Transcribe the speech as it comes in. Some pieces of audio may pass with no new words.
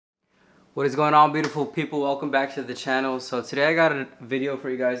What is going on, beautiful people? Welcome back to the channel. So today I got a video for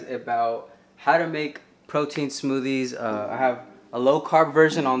you guys about how to make protein smoothies. I have a low carb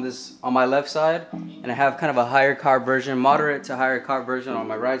version on my left side, and I have kind of a higher carb version, moderate to higher carb version on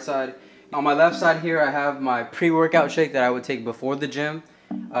my right side. On my left side here, I have my pre-workout shake that I would take before the gym.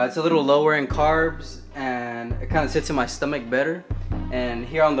 It's a little lower in carbs and it kind of sits in my stomach better. And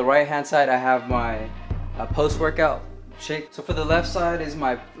here on the right hand side, I have my post-workout shake. So for the left side is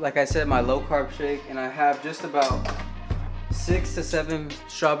my, like I said, my low carb shake, and I have just about 6 to 7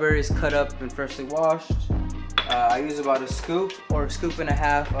 strawberries cut up and freshly washed. I use about a scoop or a scoop and a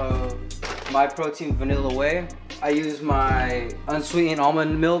half of My Protein Vanilla Whey. I use my unsweetened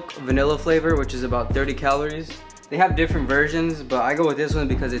almond milk vanilla flavor, which is about 30 calories. They have different versions, but I go with this one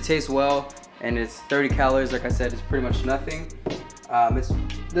because it tastes well and it's 30 calories. Like I said, it's pretty much nothing.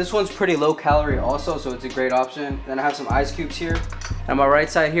 This one's pretty low calorie also, so it's a great option. Then I have some ice cubes here. On my right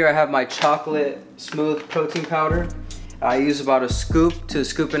side here, I have my chocolate smooth protein powder. I use about a scoop to a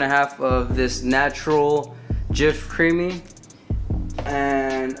scoop and a half of this natural Jif Creamy.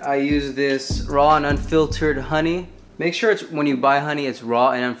 And I use this raw and unfiltered honey. Make sure it's, when you buy honey, it's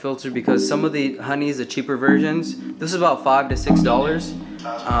raw and unfiltered, because some of the honeys, the cheaper versions, this is about $5 to $6.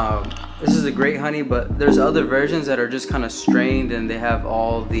 This is a great honey, but there's other versions that are just kind of strained and they have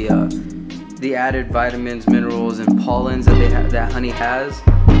all the added vitamins, minerals, and pollens that honey has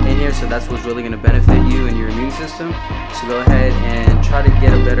in here. So that's what's really going to benefit you and your immune system. So go ahead and try to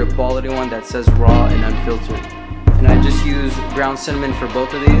get a better quality one that says raw and unfiltered. And I just use ground cinnamon for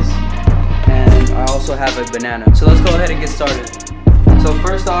both of these. And I also have a banana. So let's go ahead and get started. So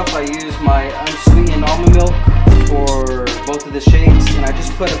first off, I use my unsweetened almond milk for both of the shakes, and I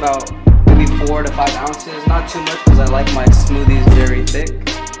just put about maybe 4 to 5 ounces, not too much because I like my smoothies very thick.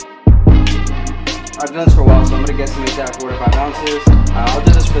 I've done this for a while, so I'm gonna guesstimate that 4 to 5 ounces. I'll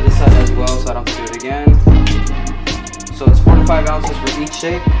do this for this side as well, so I don't have to do it again. So it's 4 to 5 ounces for each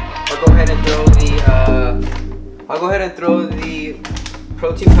shake. I'll go ahead and throw the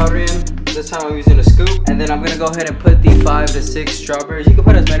protein powder in. This time I'm using a scoop, and then I'm gonna go ahead and put the 5 to 6 strawberries. You can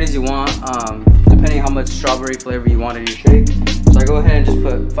put as many as you want, depending how much strawberry flavor you want in your shake. So I go ahead and just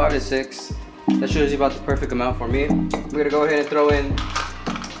put 5 to 6. That shows you about the perfect amount for me. I'm gonna go ahead and throw in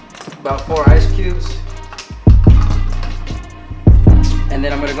about 4 ice cubes, and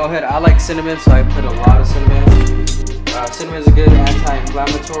then I'm gonna go ahead. I like cinnamon, so I put a lot of cinnamon. Cinnamon is a good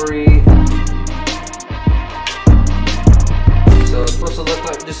anti-inflammatory. So it's supposed to look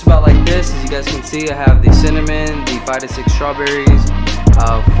like just about like this. As you guys can see, I have the cinnamon, the 5 to 6 strawberries,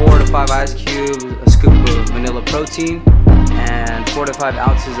 4 to 5 ice cubes, a scoop of vanilla protein, and 4 to 5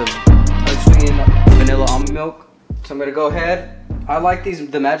 ounces of unsweetened vanilla almond milk. So I'm gonna go ahead. I like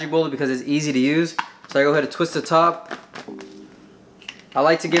the Magic Bullet because it's easy to use. So I go ahead and twist the top. I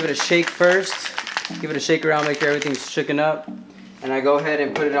like to give it a shake first. Give it a shake around, make sure everything's shooken up. And I go ahead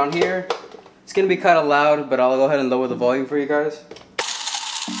and put it on here. It's gonna be kind of loud, but I'll go ahead and lower the volume for you guys.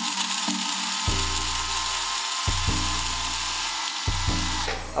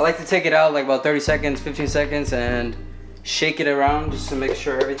 I like to take it out like about 30 seconds, 15 seconds, and shake it around just to make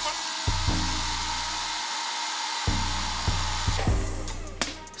sure everything.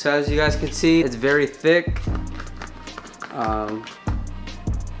 So as you guys can see, it's very thick.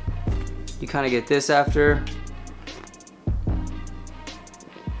 You kind of get this after.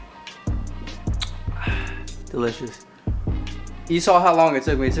 Delicious. You saw how long it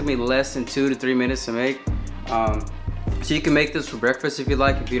took me. It took me less than 2 to 3 minutes to make. So you can make this for breakfast if you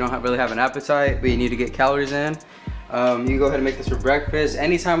like, if you don't really have an appetite, but you need to get calories in. You can go ahead and make this for breakfast,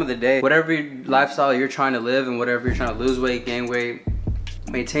 any time of the day. Whatever lifestyle you're trying to live and whatever you're trying to lose weight, gain weight,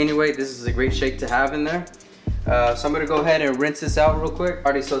 maintain your weight, this is a great shake to have in there. So I'm gonna go ahead and rinse this out real quick.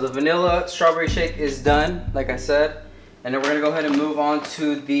 Alrighty, so the vanilla strawberry shake is done, like I said. And then we're gonna go ahead and move on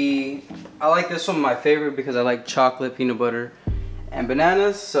to I like this one my favorite because I like chocolate, peanut butter, and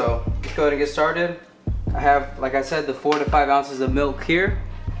bananas. So let's go ahead and get started. I have, like I said, the 4 to 5 ounces of milk here.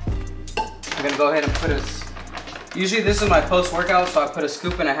 I'm gonna go ahead and put usually this is my post-workout, so I put a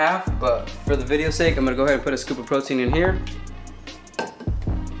scoop and a half, but for the video's sake, I'm gonna go ahead and put a scoop of protein in here.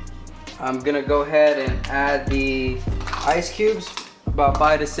 I'm gonna go ahead and add the ice cubes, about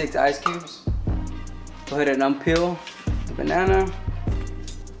 5 to 6 ice cubes. Go ahead and unpeel the banana.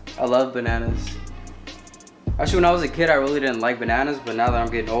 I love bananas. Actually, when I was a kid, I really didn't like bananas, but now that I'm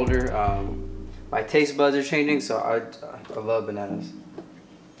getting older, my taste buds are changing, so I love bananas.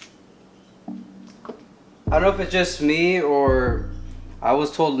 I don't know if it's just me or I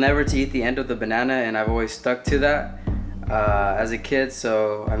was told never to eat the end of the banana, and I've always stuck to that as a kid.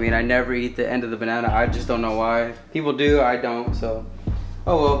 So I mean, I never eat the end of the banana. I just don't know why. People do, I don't. So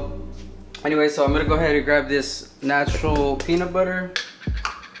oh well. Anyway, so I'm gonna go ahead and grab this natural peanut butter.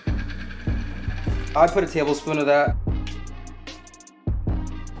 I put a tablespoon of that.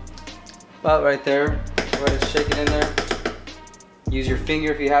 About right there. Go ahead and shake it in there. Use your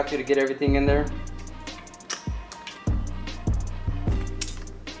finger if you have to get everything in there.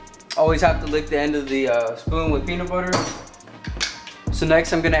 Always have to lick the end of the spoon with peanut butter. So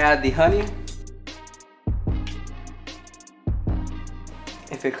next I'm gonna add the honey.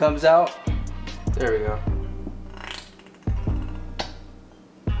 If it comes out, there we go.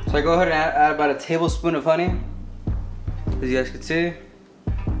 So I go ahead and add about a tablespoon of honey, as you guys can see.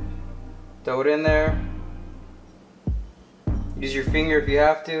 Throw it in there. Use your finger if you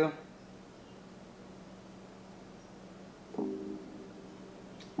have to.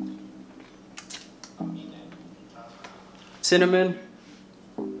 Cinnamon.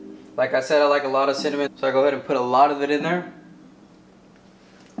 Like I said, I like a lot of cinnamon, so I go ahead and put a lot of it in there.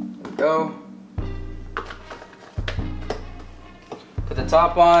 There we go. Put the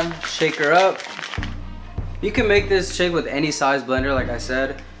top on, shake her up. You can make this shake with any size blender, like I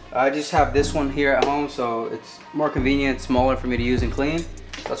said. I just have this one here at home, so it's more convenient, smaller for me to use and clean.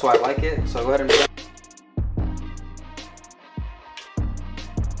 That's why I like it. So I go ahead and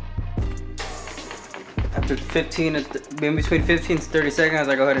after in between 15 to 30 seconds,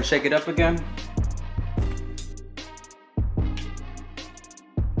 I go ahead and shake it up again.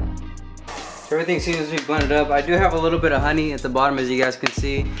 So everything seems to be blended up. I do have a little bit of honey at the bottom, as you guys can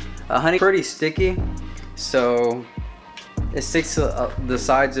see. Honey is pretty sticky, so it sticks to the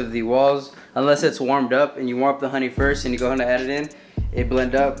sides of the walls unless it's warmed up, and you warm up the honey first and you go ahead and add it in. It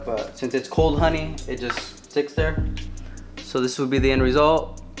blend up, but since it's cold honey, it just sticks there. So this would be the end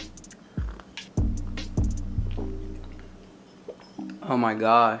result. Oh my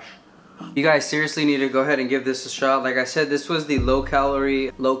gosh. You guys seriously need to go ahead and give this a shot. Like I said, this was the low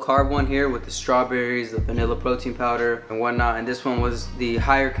calorie, low carb one here with the strawberries, the vanilla protein powder and whatnot. And this one was the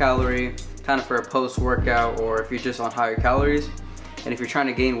higher calorie, kind of for a post workout, or if you're just on higher calories. And if you're trying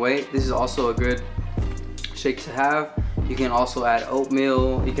to gain weight, this is also a good shake to have. You can also add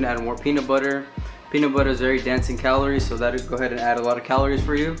oatmeal, you can add more peanut butter. Peanut butter is very dense in calories, so that'll go ahead and add a lot of calories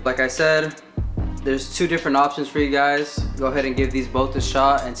for you. Like I said, there's two different options for you guys. Go ahead and give these both a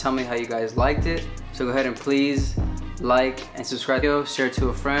shot and tell me how you guys liked it. So go ahead and please like and subscribe to the video, share it to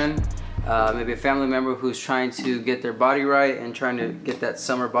a friend, maybe a family member who's trying to get their body right and trying to get that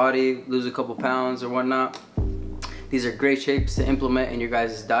summer body, lose a couple pounds or whatnot. These are great shapes to implement in your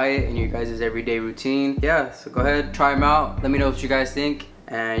guys' diet and your guys' everyday routine. Yeah, so go ahead, try them out. Let me know what you guys think,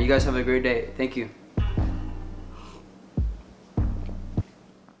 and you guys have a great day. Thank you.